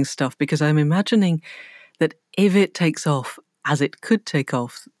exploring stuff? Because I'm imagining that if it takes off as it could take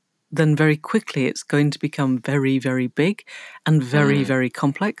off, then very quickly it's going to become very, very big and very, very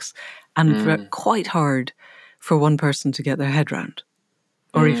complex and quite hard for one person to get their head round,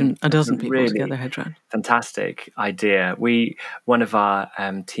 or even a dozen people really to get their head round. Fantastic idea. One of our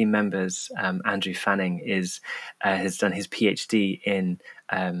team members, Andrew Fanning, has done his PhD in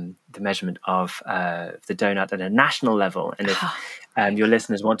the measurement of the donut at a national level. And if your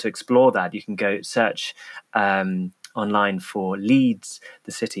listeners want to explore that, you can go search online for Leeds,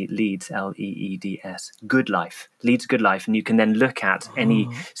 the city Leeds, Leeds, Good Life, Leeds Good Life, and you can then look at any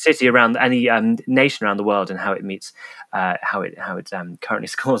city around any nation around the world and how it meets how it currently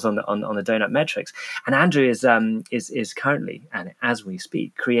scores on the donut metrics. And Andrew is currently, and as we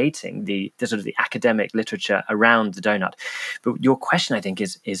speak, creating the sort of the academic literature around the donut. But your question, I think,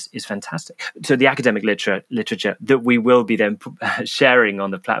 is fantastic. So the academic literature that we will be then sharing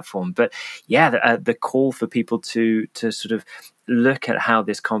on the platform. But the call for people to sort of look at how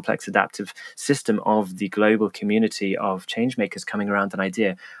this complex adaptive system of the global community of changemakers coming around an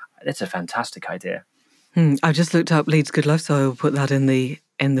idea, it's a fantastic idea. I've just looked up Leeds Good Life, so I'll put that in the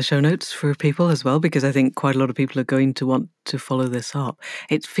show notes for people as well, because I think quite a lot of people are going to want to follow this up.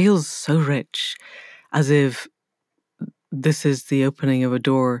 It feels so rich, as if this is the opening of a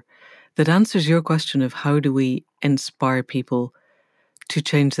door that answers your question of how do we inspire people to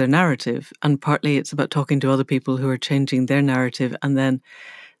change their narrative. And partly it's about talking to other people who are changing their narrative, and then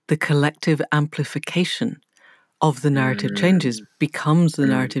the collective amplification of the narrative changes becomes the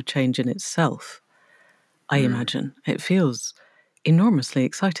narrative change in itself, I imagine. It feels enormously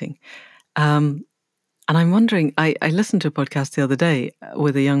exciting. And I'm wondering, I listened to a podcast the other day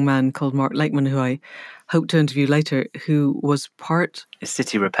with a young man called Mark Lakeman, who I hope to interview later, who was part...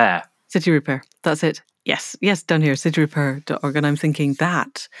 City Repair. City Repair, that's it. Yes, down here, cityrepair.org. And I'm thinking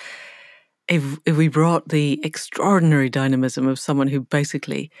that if we brought the extraordinary dynamism of someone who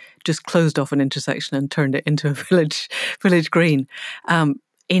basically just closed off an intersection and turned it into a village green,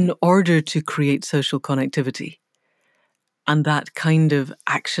 in order to create social connectivity, and that kind of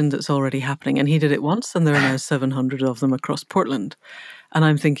action that's already happening. And he did it once, and there are now 700 of them across Portland. And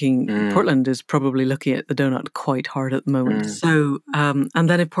I'm thinking Portland is probably looking at the donut quite hard at the moment. So, and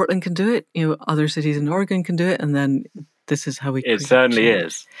then if Portland can do it, other cities in Oregon can do it, and then this is how we create It certainly change.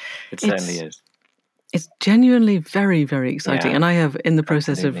 is. It certainly is. It's genuinely very, very exciting. Yeah, and I have, in the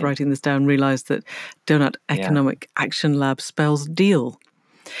process absolutely. of writing this down, realised that Donut Economic Action Lab spells deal,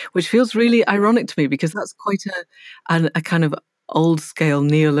 which feels really ironic to me because that's quite a kind of old-scale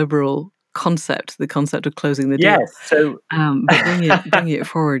neoliberal concept, the concept of closing the deal. Yes, so... but bringing it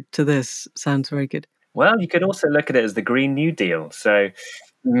forward to this sounds very good. Well, you could also look at it as the Green New Deal. So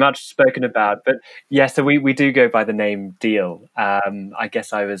much spoken about. But yeah, so we do go by the name Deal. I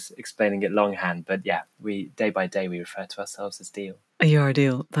guess I was explaining it longhand. But yeah, day by day, we refer to ourselves as Deal. You are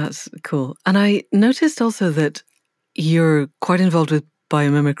Deal. That's cool. And I noticed also that you're quite involved with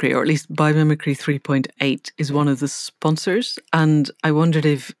biomimicry, or at least Biomimicry 3.8 is one of the sponsors. And I wondered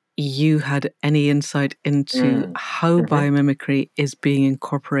if you had any insight into how biomimicry is being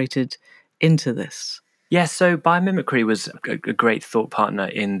incorporated into this. Yes, so biomimicry was a great thought partner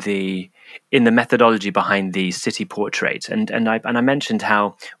in the methodology behind the city portrait, and I mentioned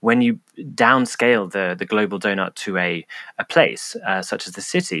how when you downscale the global donut to a place such as the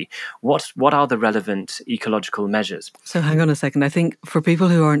city, what are the relevant ecological measures? So hang on a second. I think for people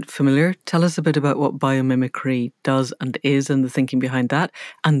who aren't familiar, tell us a bit about what biomimicry does and is, and the thinking behind that,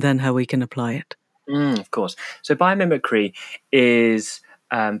 and then how we can apply it. Of course. So biomimicry is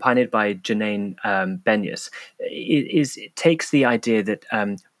pioneered by Janine Benyus. It takes the idea that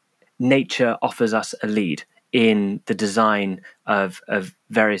nature offers us a lead in the design of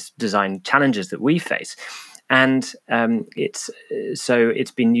various design challenges that we face. And it's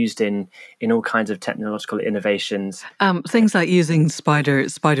been used in all kinds of technological innovations. Things like using spider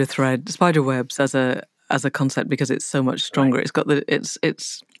webs as a concept because it's so much stronger. Right. It's got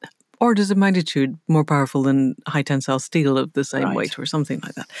it's orders of magnitude more powerful than high tensile steel of the same weight or something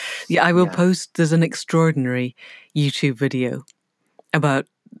like that. Yeah, I will post, there's an extraordinary YouTube video about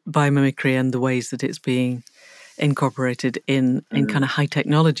biomimicry and the ways that it's being incorporated in kind of high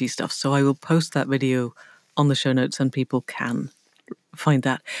technology stuff. So I will post that video on the show notes and people can find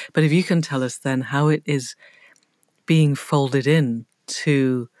that. But if you can tell us then how it is being folded in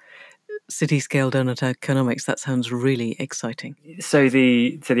to city-scale donut economics, that sounds really exciting. So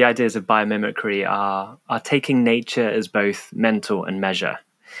the ideas of biomimicry are taking nature as both mentor and measure.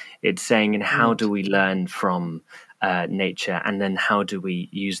 It's saying, and how do we learn from nature, and then how do we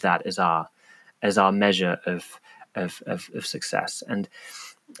use that as our measure of success? And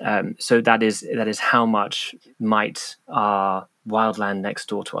so that is how much might our wildland next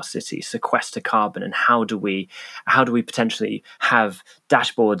door to our city sequester carbon, and how do we potentially have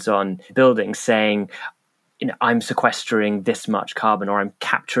dashboards on buildings saying, I'm sequestering this much carbon, or I'm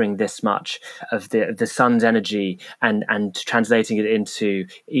capturing this much of the sun's energy and translating it into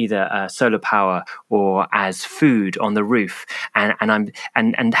either solar power or as food on the roof, and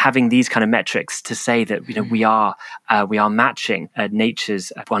having these kind of metrics to say that we are matching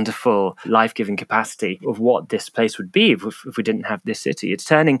nature's wonderful life-giving capacity of what this place would be if we didn't have this city. It's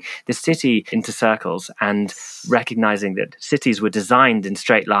turning the city into circles and recognizing that cities were designed in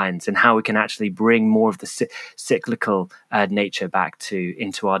straight lines, and how we can actually bring more of the cyclical nature back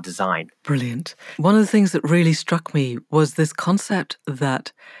into our design. Brilliant. One of the things that really struck me was this concept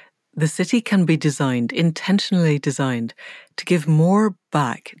that the city can be intentionally designed to give more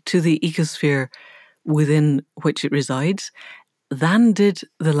back to the ecosphere within which it resides than did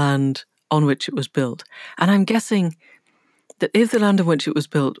the land on which it was built. And I'm guessing that if the land on which it was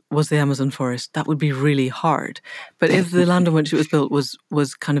built was the Amazon forest, that would be really hard. But if the land on which it was built was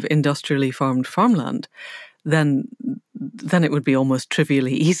kind of industrially farmed farmland, then it would be almost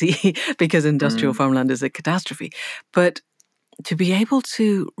trivially easy because industrial farmland is a catastrophe. But to be able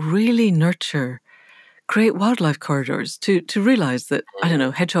to really nurture create wildlife corridors, to realise that, I don't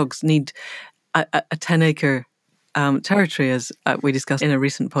know, hedgehogs need a 10-acre territory, as we discussed in a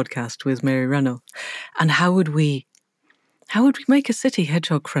recent podcast with Mary Reynolds. And how would we make a city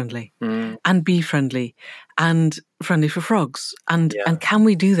hedgehog friendly and bee friendly and friendly for frogs? And can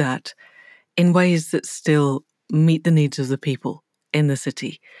we do that in ways that still meet the needs of the people in the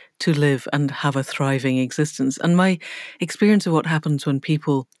city to live and have a thriving existence? And my experience of what happens when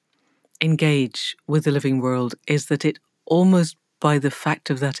people engage with the living world is that it almost, by the fact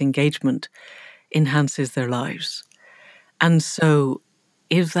of that engagement, enhances their lives. And so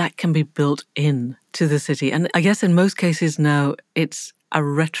if that can be built in to the city, and I guess in most cases now it's a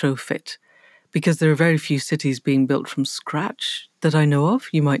retrofit, because there are very few cities being built from scratch that I know of.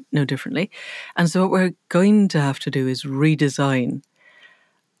 You might know differently. And so what we're going to have to do is redesign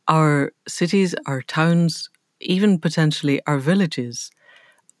our cities, our towns, even potentially our villages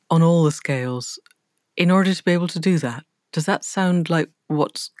on all the scales in order to be able to do that. Does that sound like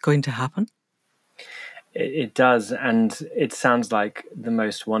what's going to happen? It does, and it sounds like the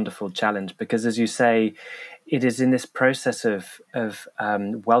most wonderful challenge, because, as you say, it is in this process of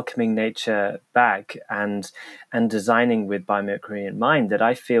welcoming nature back and designing with biomimicry in mind that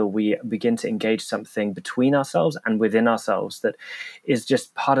I feel we begin to engage something between ourselves and within ourselves that is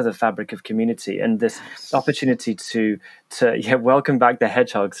just part of the fabric of community. And this opportunity to welcome back the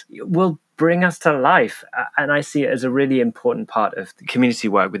hedgehogs will bring us to life, and I see it as a really important part of the community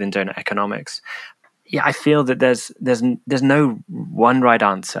work within donut economics. Yeah, I feel that there's no one right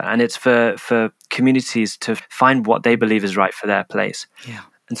answer, and it's for communities to find what they believe is right for their place. Yeah.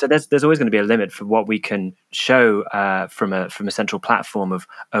 And so there's always going to be a limit for what we can show from a central platform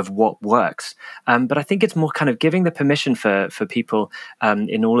of what works. But I think it's more kind of giving the permission for people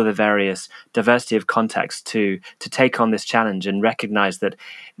in all of the various diversity of contexts to take on this challenge and recognize that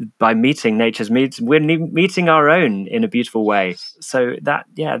by meeting nature's needs, we're meeting our own in a beautiful way. So that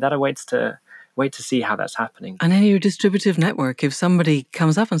awaits to wait to see how that's happening. And in your distributive network, if somebody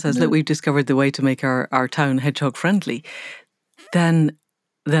comes up and says, look, we've discovered the way to make our town hedgehog friendly, then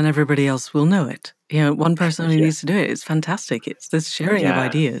everybody else will know it. You know, one person only needs to do it. It's fantastic. It's this sharing of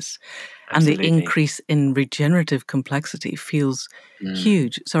ideas. Absolutely. And the increase in regenerative complexity feels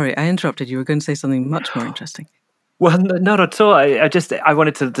huge. Sorry, I interrupted. You were going to say something much more interesting. Well, not at all. I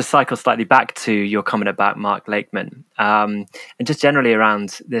wanted to cycle slightly back to your comment about Mark Lakeman, and just generally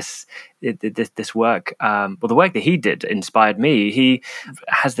around this work. Well, the work that he did inspired me. He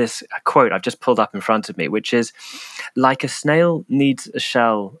has this quote I've just pulled up in front of me, which is, "Like a snail needs a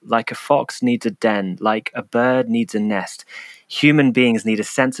shell, like a fox needs a den, like a bird needs a nest, human beings need a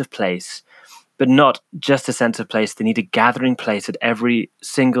sense of place. But not just a sense of place, they need a gathering place at every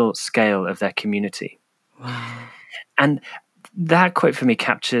single scale of their community." Wow. And that quote for me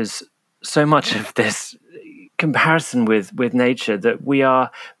captures so much of this comparison with nature, that we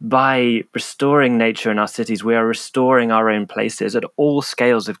are, by restoring nature in our cities, we are restoring our own places at all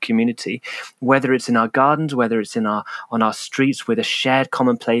scales of community, whether it's in our gardens, whether it's on our streets with a shared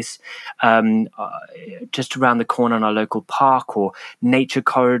common place just around the corner in our local park, or nature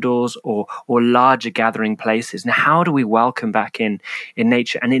corridors, or larger gathering places. And how do we welcome back in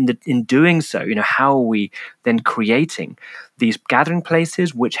nature? And in doing so, how are we then creating these gathering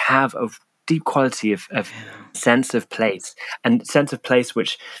places which have a deep quality of sense of place, and sense of place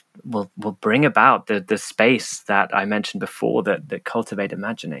which will bring about the space that I mentioned before, that cultivate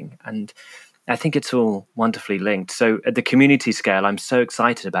imagining. And I think it's all wonderfully linked. So at the community scale, I'm so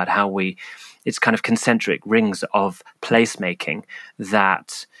excited about how it's kind of concentric rings of placemaking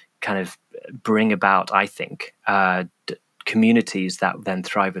that kind of bring about, I think, communities that then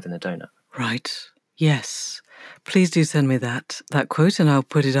thrive within a donut. Right. Yes. Please do send me that quote, and I'll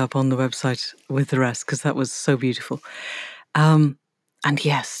put it up on the website with the rest, because that was so beautiful. And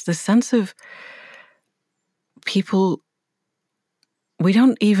yes, the sense of people, we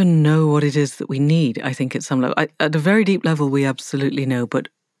don't even know what it is that we need, I think, at some level. At a very deep level, we absolutely know, but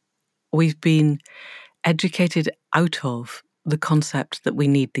we've been educated out of the concept that we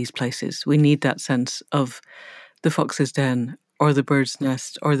need these places. We need that sense of the fox's den or the bird's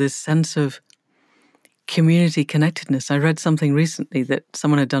nest, or this sense of community connectedness. I read something recently that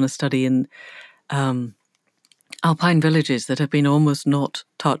someone had done a study in alpine villages that have been almost not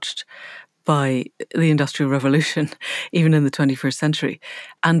touched by the Industrial Revolution, even in the 21st century.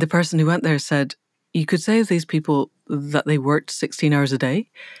 And the person who went there said, you could say of these people that they worked 16 hours a day,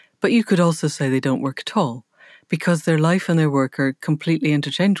 but you could also say they don't work at all, because their life and their work are completely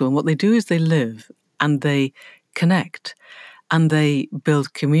interchangeable. And what they do is they live and they connect and they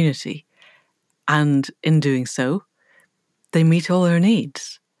build community. And in doing so, they meet all their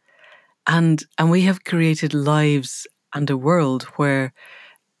needs. And we have created lives and a world where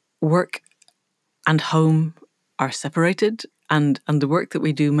work and home are separated, and the work that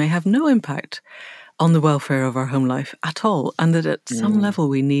we do may have no impact on the welfare of our home life at all. And that at some level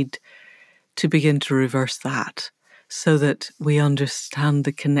we need to begin to reverse that so that we understand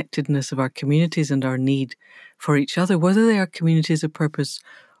the connectedness of our communities and our need for each other, whether they are communities of purpose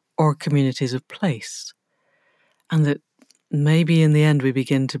or communities of place. And that maybe in the end we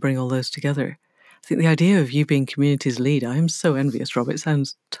begin to bring all those together. I think the idea of you being community's lead, I'm so envious, Rob. It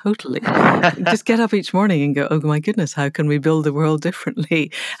sounds totally. Just get up each morning and go, oh my goodness, how can we build the world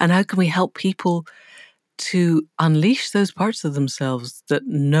differently? And how can we help people to unleash those parts of themselves that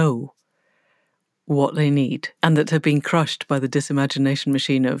know what they need and that have been crushed by the disimagination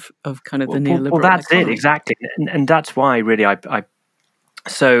machine of kind of the neoliberal Well, that's economy. it, exactly. And that's why really I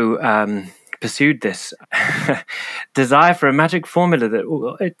pursued this desire for a magic formula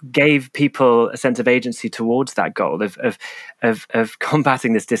that it gave people a sense of agency towards that goal of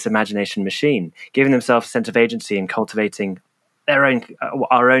combating this disimagination machine, giving themselves a sense of agency and cultivating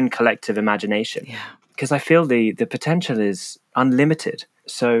our own collective imagination. Yeah. Because I feel the potential is unlimited.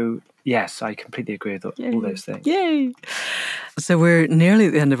 So yes, I completely agree with all those things. Yay! So we're nearly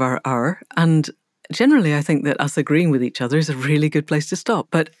at the end of our hour, and generally I think that us agreeing with each other is a really good place to stop.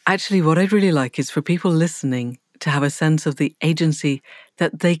 But actually what I'd really like is for people listening to have a sense of the agency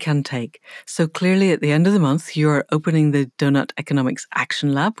that they can take. So clearly at the end of the month, you're opening the Donut Economics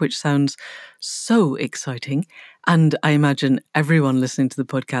Action Lab, which sounds so exciting. And I imagine everyone listening to the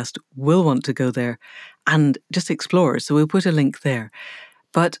podcast will want to go there and just explore. So we'll put a link there.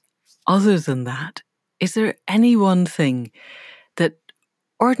 But other than that, is there any one thing that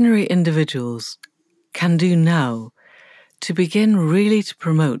ordinary individuals can do now to begin really to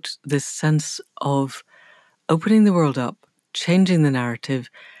promote this sense of opening the world up, changing the narrative,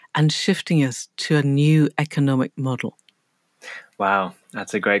 and shifting us to a new economic model? Wow,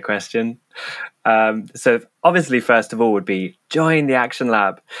 that's a great question. So obviously, first of all, would be join the Action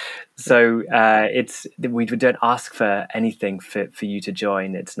Lab. So we don't ask for anything for you to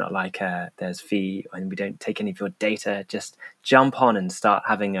join. It's not like there's fee, and we don't take any of your data. Just jump on and start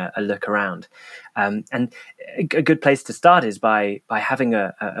having a look around. And a good place to start is by having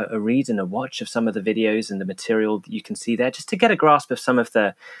a read and a watch of some of the videos and the material that you can see there, just to get a grasp of some of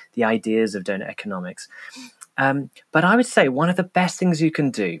the ideas of donut economics. But I would say one of the best things you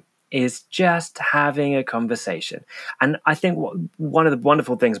can do is just having a conversation. And I think one of the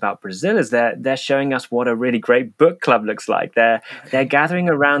wonderful things about Brazil is they're showing us what a really great book club looks like. They're gathering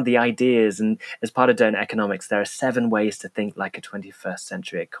around the ideas, and as part of Donut Economics, there are 7 ways to think like a 21st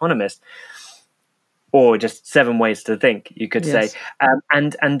century economist. Or just 7 ways to think, you could say,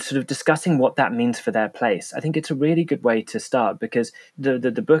 and sort of discussing what that means for their place. I think it's a really good way to start, because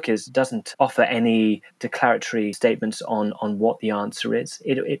the book doesn't offer any declaratory statements on what the answer is.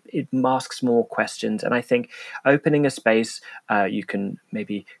 It masks more questions, and I think opening a space, you can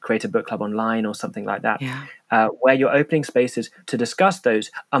maybe create a book club online or something like that, where you're opening spaces to discuss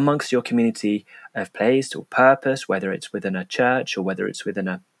those amongst your community of place or purpose, whether it's within a church or whether it's within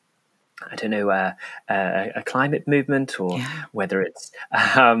a climate movement, or whether it's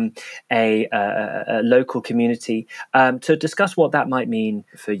a local community, to discuss what that might mean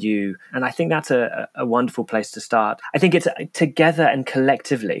for you. And I think that's a wonderful place to start. I think it's together and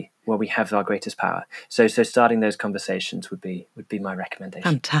collectively where we have our greatest power. So starting those conversations would be my recommendation.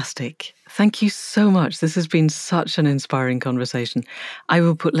 Fantastic. Thank you so much. This has been such an inspiring conversation. I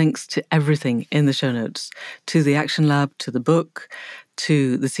will put links to everything in the show notes, to the Action Lab, to the book,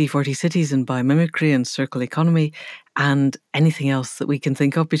 to the C40 Cities and Biomimicry and Circle Economy, and anything else that we can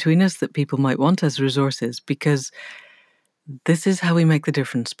think of between us that people might want as resources, because this is how we make the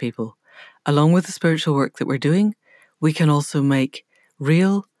difference, people. Along with the spiritual work that we're doing, we can also make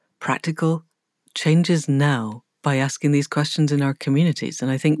real, practical changes now by asking these questions in our communities.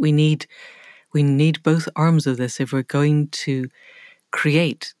 And I think we need both arms of this if we're going to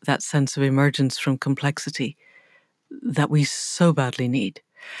create that sense of emergence from complexity that we so badly need.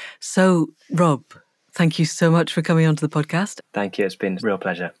 So, Rob, thank you so much for coming onto the podcast. Thank you. It's been a real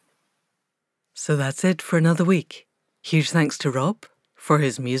pleasure. So that's it for another week. Huge thanks to Rob for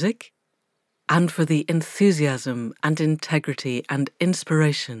his music and for the enthusiasm and integrity and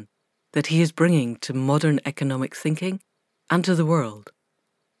inspiration that he is bringing to modern economic thinking and to the world.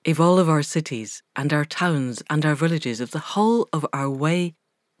 If all of our cities and our towns and our villages, if the whole of our way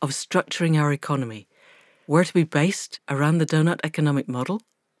of structuring our economy were to be based around the donut economic model,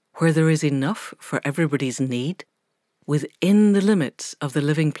 where there is enough for everybody's need, within the limits of the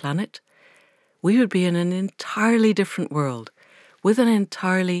living planet, we would be in an entirely different world, with an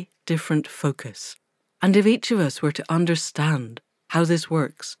entirely different focus. And if each of us were to understand how this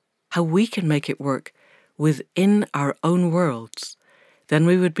works, how we can make it work within our own worlds, then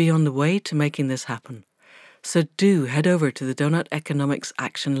we would be on the way to making this happen. So do head over to the Donut Economics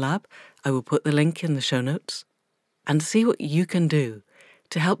Action Lab. I will put the link in the show notes, and see what you can do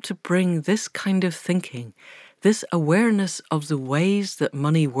to help to bring this kind of thinking, this awareness of the ways that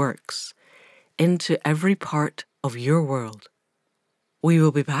money works, into every part of your world. We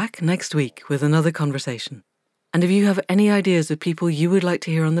will be back next week with another conversation. And if you have any ideas of people you would like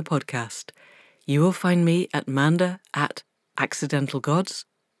to hear on the podcast, you will find me at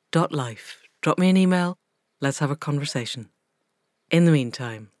manda@accidentalgods.life. Drop me an email. Let's have a conversation. In the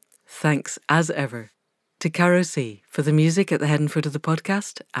meantime, thanks as ever to Caro C for the music at the head and foot of the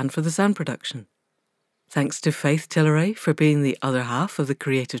podcast and for the sound production. Thanks to Faith Tilleray for being the other half of the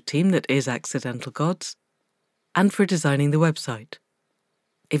creative team that is Accidental Gods, and for designing the website.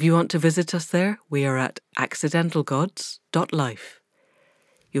 If you want to visit us there, we are at accidentalgods.life.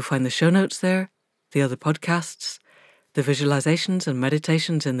 You'll find the show notes there, the other podcasts, the visualizations and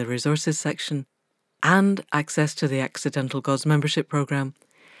meditations in the resources section, and access to the Accidental Gods membership program,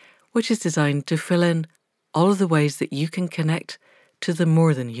 which is designed to fill in all of the ways that you can connect to the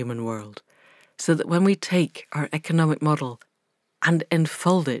more than human world, so that when we take our economic model and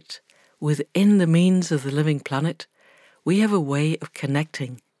enfold it within the means of the living planet, we have a way of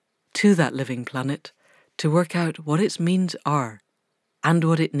connecting to that living planet to work out what its means are and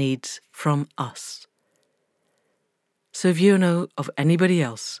what it needs from us. So if you know of anybody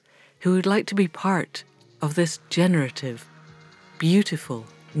else who would like to be part of this generative, beautiful,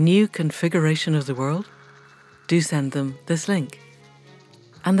 new configuration of the world, do send them this link.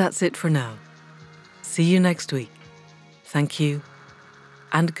 And that's it for now. See you next week. Thank you,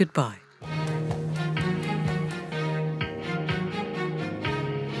 and goodbye.